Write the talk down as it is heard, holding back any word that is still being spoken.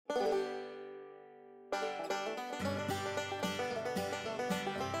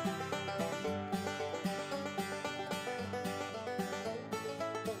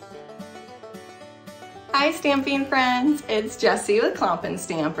Hi stamping friends, it's Jessie with Clompin'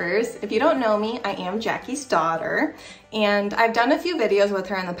 Stampers. If you don't know me, I am Jackie's daughter and I've done a few videos with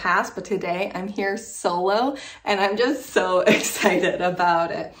her in the past, but today I'm here solo and I'm just so excited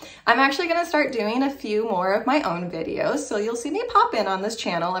about it. I'm actually gonna start doing a few more of my own videos, so you'll see me pop in on this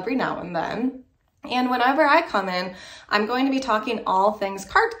channel every now and then. And whenever I come in, I'm going to be talking all things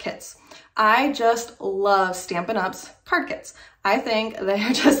card kits. I just love Stampin' Up's card kits. I think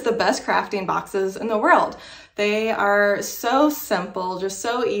they're just the best crafting boxes in the world. They are so simple, just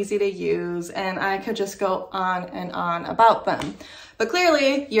so easy to use, and I could just go on and on about them. But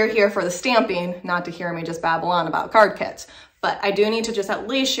clearly, you're here for the stamping, not to hear me just babble on about card kits. But I do need to just at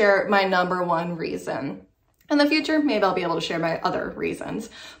least share my #1 reason. In the future, maybe I'll be able to share my other reasons.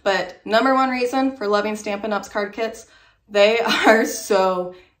 But #1 reason for loving Stampin' Up's card kits, they are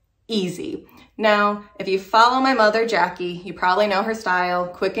so easy. Now, if you follow my mother, Jackie, you probably know her style,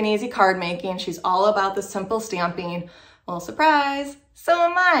 quick and easy card making. She's all about the simple stamping. Well, surprise, so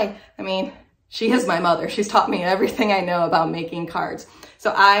am I. I mean, she is my mother. She's taught me everything I know about making cards.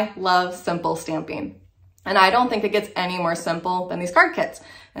 So I love simple stamping. And I don't think it gets any more simple than these card kits.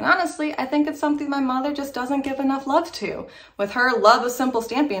 And honestly, I think it's something my mother just doesn't give enough love to. With her love of simple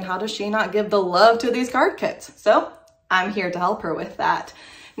stamping, how does she not give the love to these card kits? So I'm here to help her with that.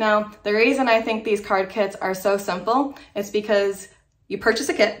 Now, the reason I think these card kits are so simple is because you purchase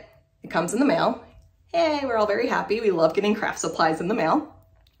a kit, it comes in the mail. Hey, we're all very happy. We love getting craft supplies in the mail.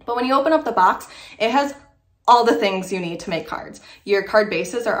 But when you open up the box, it has all the things you need to make cards. Your card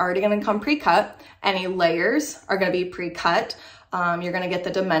bases are already going to come pre-cut. Any layers are going to be pre-cut. You're going to get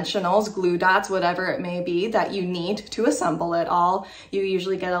the dimensionals, glue dots, whatever it may be that you need to assemble it all. You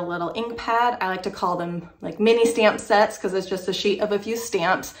usually get a little ink pad. I like to call them like mini stamp sets because it's just a sheet of a few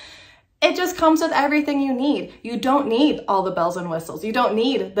stamps. It just comes with everything you need. You don't need all the bells and whistles. You don't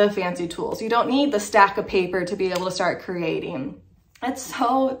need the fancy tools. You don't need the stack of paper to be able to start creating. It's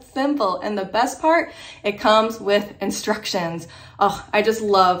so simple. And the best part, it comes with instructions. Oh, I just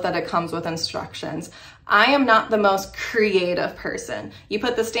love that it comes with instructions. I am not the most creative person. You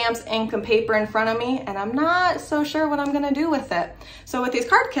put the stamps, ink, and paper in front of me, and I'm not so sure what I'm gonna do with it. So with these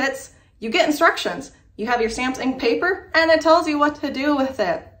card kits, you get instructions. You have your stamps, ink, paper, and it tells you what to do with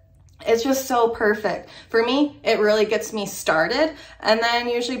it. It's just so perfect. For me, it really gets me started. And then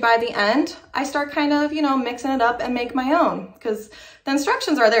usually by the end, I start kind of, mixing it up and make my own because the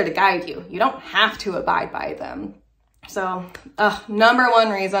instructions are there to guide you. You don't have to abide by them. So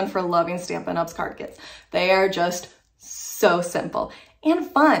 #1 reason for loving Stampin' Up's card kits. They are just so simple and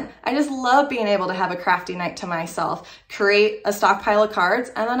fun. I just love being able to have a crafty night to myself, create a stockpile of cards,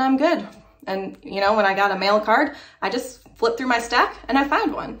 and then I'm good. And when I got a mail card, I just flip through my stack and I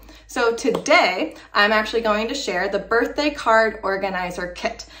find one. So today, I'm actually going to share the birthday card organizer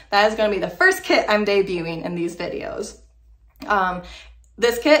kit. That is going to be the first kit I'm debuting in these videos.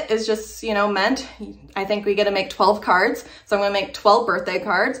 This kit is just, meant, I think we get to make 12 cards. So I'm gonna make 12 birthday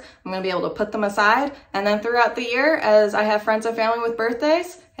cards. I'm gonna be able to put them aside. And then throughout the year, as I have friends and family with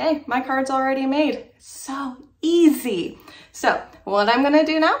birthdays, hey, my card's already made. So easy. So what I'm gonna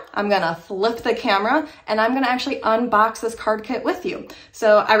do now, I'm gonna flip the camera and I'm gonna actually unbox this card kit with you.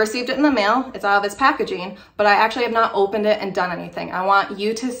 So I received it in the mail, it's out of its packaging, but I actually have not opened it and done anything. I want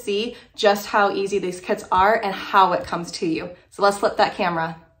you to see just how easy these kits are and how it comes to you. So let's flip that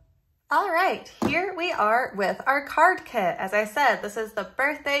camera. All right, here we are with our card kit. As I said, this is the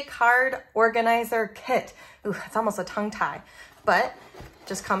birthday card organizer kit. Ooh, it's almost a tongue tie, but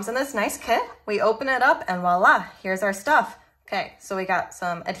just comes in this nice kit. We open it up and voila, here's our stuff. Okay, so we got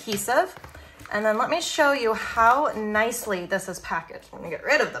some adhesive, and then let me show you how nicely this is packaged. Let me get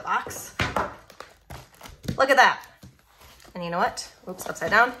rid of the box. Look at that. And you know what? Oops,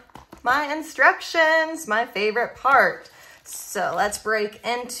 upside down. My instructions, my favorite part. So let's break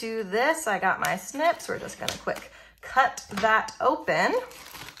into this. I got my snips. We're just gonna quick cut that open.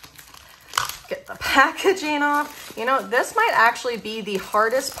 Get the packaging off. This might actually be the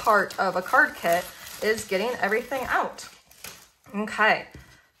hardest part of a card kit is getting everything out. Okay,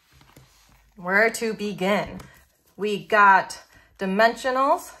 where to begin? We got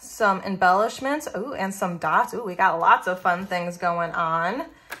dimensionals, some embellishments, ooh, and some dots. Ooh, we got lots of fun things going on.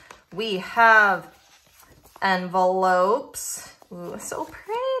 We have envelopes. Ooh, so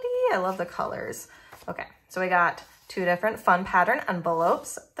pretty. I love the colors. Okay, so we got 2 different fun pattern envelopes.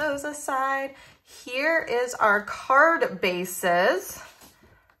 Set those aside. Here is our card bases.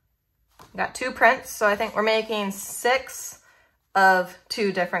 We got 2 prints, so I think we're making 6 of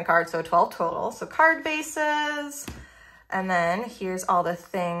 2 different cards, so 12 total. So card bases, and then here's all the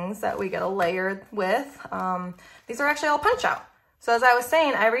things that we get a layer with. These are actually all punch out. So as I was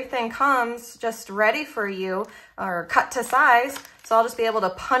saying, everything comes just ready for you or cut to size. So I'll just be able to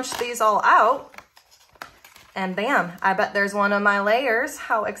punch these all out and bam, I bet there's one of my layers.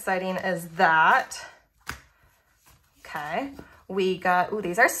 How exciting is that? Okay, we got, ooh,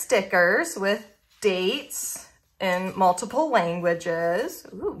 these are stickers with dates in multiple languages.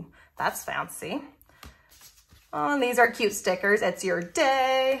 Ooh, that's fancy. Oh, and these are cute stickers. It's your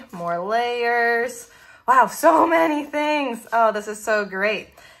day, more layers. Wow, so many things. Oh, this is so great.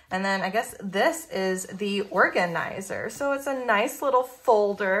 And then I guess this is the organizer. So it's a nice little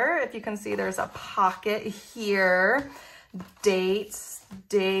folder. If you can see, there's a pocket here. Dates,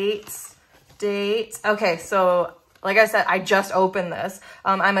 dates, dates. Okay, so like I said, I just opened this.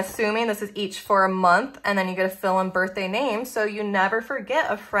 I'm assuming this is each for a month, and then you get to fill in birthday names so you never forget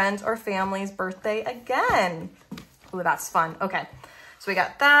a friend's or family's birthday again. Ooh, that's fun. Okay, so we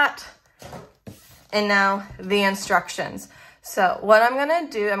got that. And now the instructions. So what I'm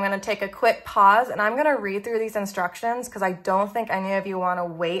gonna do, I'm gonna take a quick pause and I'm gonna read through these instructions because I don't think any of you wanna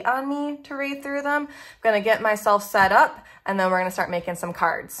wait on me to read through them. I'm gonna get myself set up and then we're gonna start making some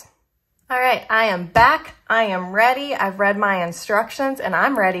cards. All right, I am back, I am ready. I've read my instructions and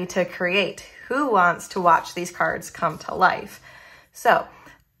I'm ready to create. Who wants to watch these cards come to life? So,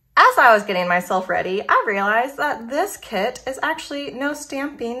 as I was getting myself ready, I realized that this kit is actually no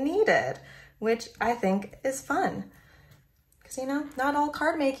stamping needed, which I think is fun. Because, you know, not all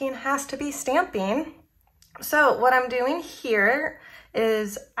card making has to be stamping. So what I'm doing here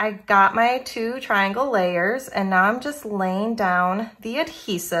is I got my 2 triangle layers and now I'm just laying down the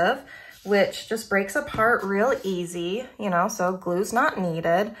adhesive, which just breaks apart real easy, you know, so glue's not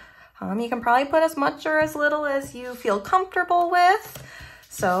needed. You can probably put as much or as little as you feel comfortable with.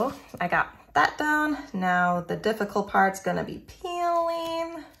 So I got that down. Now the difficult part's gonna be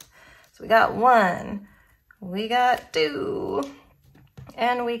peeling. So we got 1, we got 2,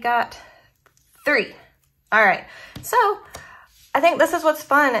 and we got 3. All right, so I think this is what's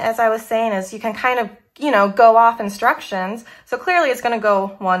fun, as I was saying, is you can kind of, you know, go off instructions. So clearly it's gonna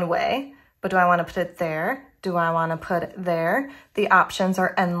go one way, but do I wanna put it there? Do I wanna put it there? The options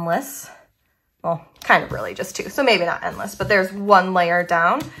are endless. Well, kind of really just 2, so maybe not endless, but there's 1 layer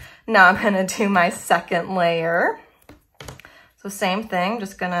down. Now I'm gonna do my second layer. So same thing,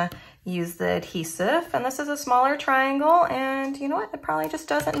 just gonna use the adhesive, and this is a smaller triangle, and you know what? It probably just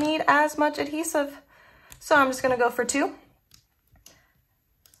doesn't need as much adhesive. So I'm just gonna go for 2.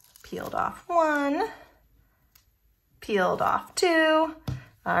 Peeled off 1, peeled off 2.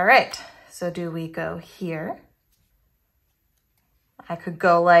 All right, so do we go here? I could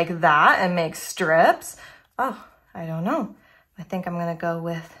go like that and make strips. Oh, I don't know. I think I'm gonna go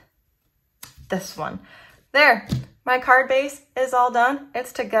with this one. There, my card base is all done.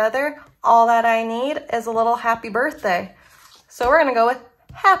 It's together. All that I need is a little happy birthday. So we're gonna go with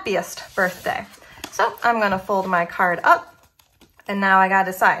happiest birthday. So I'm gonna fold my card up, and now I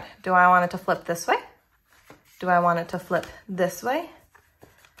gotta decide, do I want it to flip this way? Do I want it to flip this way?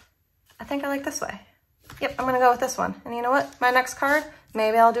 I think I like this way. Yep, I'm gonna go with this one. And you know what? My next card,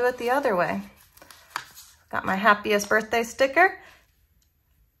 maybe I'll do it the other way. Got my happiest birthday sticker.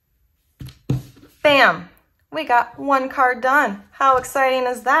 Bam, we got 1 card done. How exciting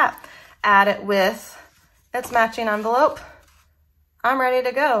is that? Add it with its matching envelope. I'm ready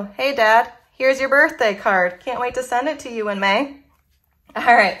to go. Hey Dad, here's your birthday card. Can't wait to send it to you in May. All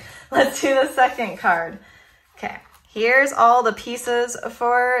right, let's do the second card. Okay. Here's all the pieces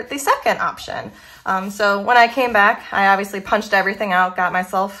for the second option. So when I came back, I obviously punched everything out, got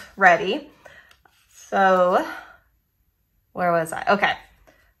myself ready. So where was I? Okay,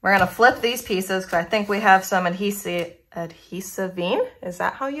 we're gonna flip these pieces because I think we have some adhesivine. Is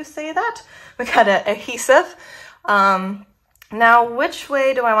that how you say that? We got an adhesive. Now, which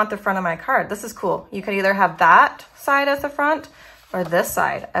way do I want the front of my card? This is cool. You could either have that side as the front or this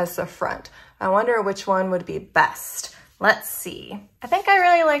side as the front. I wonder which one would be best. Let's see. I think I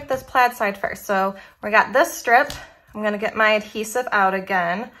really like this plaid side first. So we got this strip. I'm gonna get my adhesive out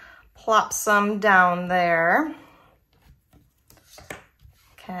again, plop some down there.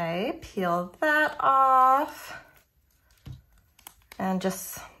 Okay, peel that off. And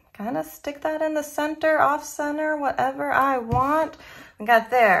just kind of stick that in the center, off center, whatever I want. We got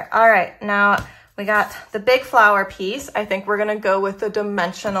there. All right, now we got the big flower piece. I think we're gonna go with the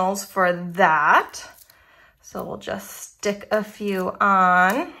dimensionals for that. So we'll just stick a few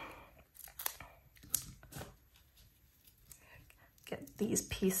on. Get these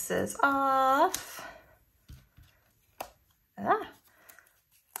pieces off.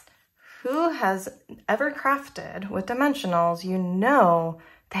 Who has ever crafted with dimensionals, you know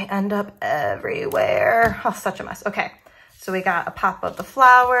they end up everywhere. Oh, such a mess. Okay, So we got a pop of the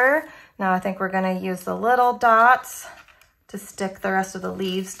flower. Now I think we're gonna use the little dots to stick the rest of the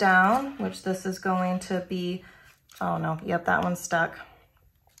leaves down, which this is going to be, oh no, yep, that one's stuck.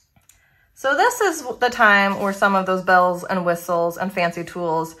 So this is the time where some of those bells and whistles and fancy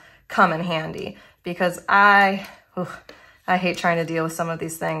tools come in handy, because I hate trying to deal with some of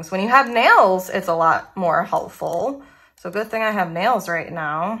these things. When you have nails, it's a lot more helpful. So good thing I have nails right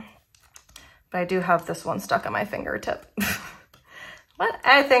now, but I do have this one stuck on my fingertip. But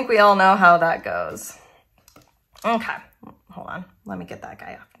I think we all know how that goes. Okay. Hold on, let me get that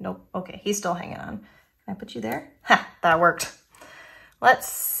guy off. Nope, okay, he's still hanging on. Can I put you there? Ha, that worked. Let's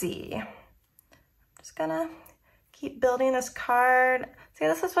see. I'm just gonna keep building this card. See,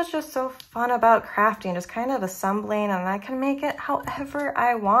 this is what's just so fun about crafting, just kind of assembling, and I can make it however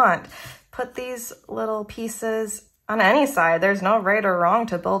I want. Put these little pieces on any side. There's no right or wrong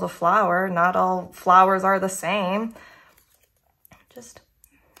to build a flower. Not all flowers are the same. Just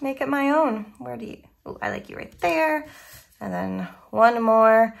make it my own. Where do you, oh, I like you right there. And then one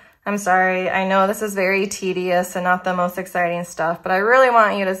more. I'm sorry, I know this is very tedious and not the most exciting stuff, but I really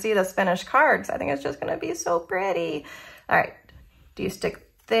want you to see this finished card because I think it's just gonna be so pretty. All right, do you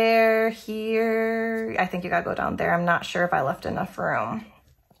stick there, here? I think you gotta go down there. I'm not sure if I left enough room.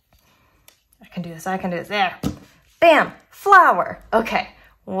 I can do this, there. Bam, flower. Okay,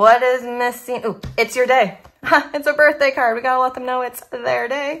 what is missing? Ooh, it's your day. It's a birthday card. We gotta let them know it's their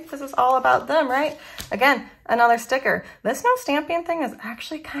day. This is all about them, right? Again, another sticker. This no stamping thing is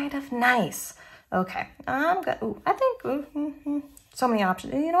actually kind of nice. Okay, I'm good. Ooh, I think, so many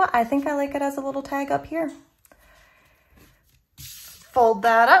options. You know what? I think I like it as a little tag up here. Fold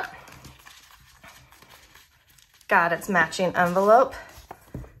that up. Got its matching envelope.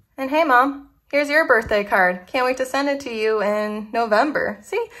 And hey, Mom, here's your birthday card. Can't wait to send it to you in November.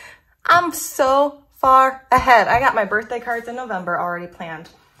 See, I'm so far ahead. I got my birthday cards in November already planned.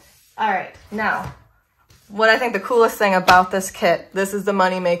 All right, now, what I think the coolest thing about this kit, this is the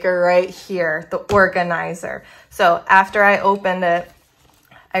moneymaker right here, the organizer. So after I opened it,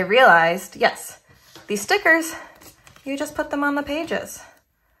 I realized, yes, these stickers, you just put them on the pages.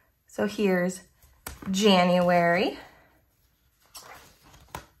 So here's January.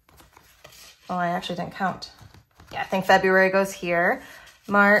 Oh, I actually didn't count. Yeah, I think February goes here.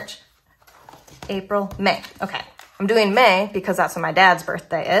 March, April, May. Okay, I'm doing May because that's when my dad's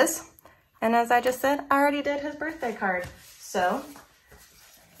birthday is. And as I just said, I already did his birthday card. So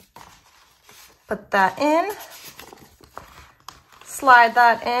put that in, slide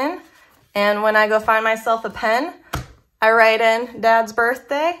that in, and when I go find myself a pen, I write in Dad's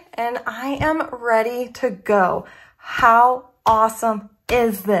birthday and I am ready to go. How awesome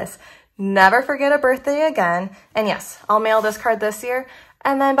is this? Never forget a birthday again. And yes, I'll mail this card this year.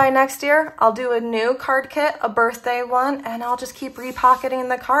 And then by next year, I'll do a new card kit, a birthday one, and I'll just keep repocketing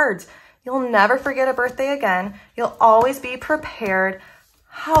the cards. You'll never forget a birthday again. You'll always be prepared.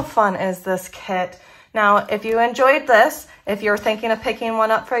 How fun is this kit? Now, if you enjoyed this, if you're thinking of picking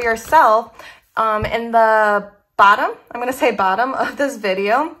one up for yourself, in the bottom, I'm gonna say bottom of this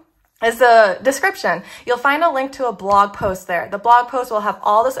video, is the description. You'll find a link to a blog post there. The blog post will have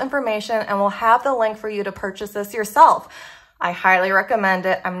all this information and will have the link for you to purchase this yourself. I highly recommend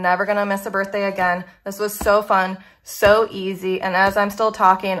it. I'm never gonna miss a birthday again. This was so fun, so easy. And as I'm still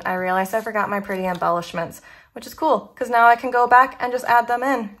talking, I realized I forgot my pretty embellishments, which is cool because now I can go back and just add them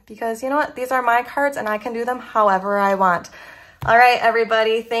in because you know what? These are my cards and I can do them however I want. All right,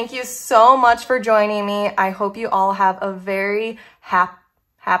 everybody, thank you so much for joining me. I hope you all have a very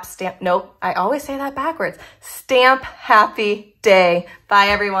stamp happy day. Bye,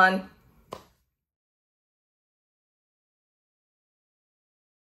 everyone.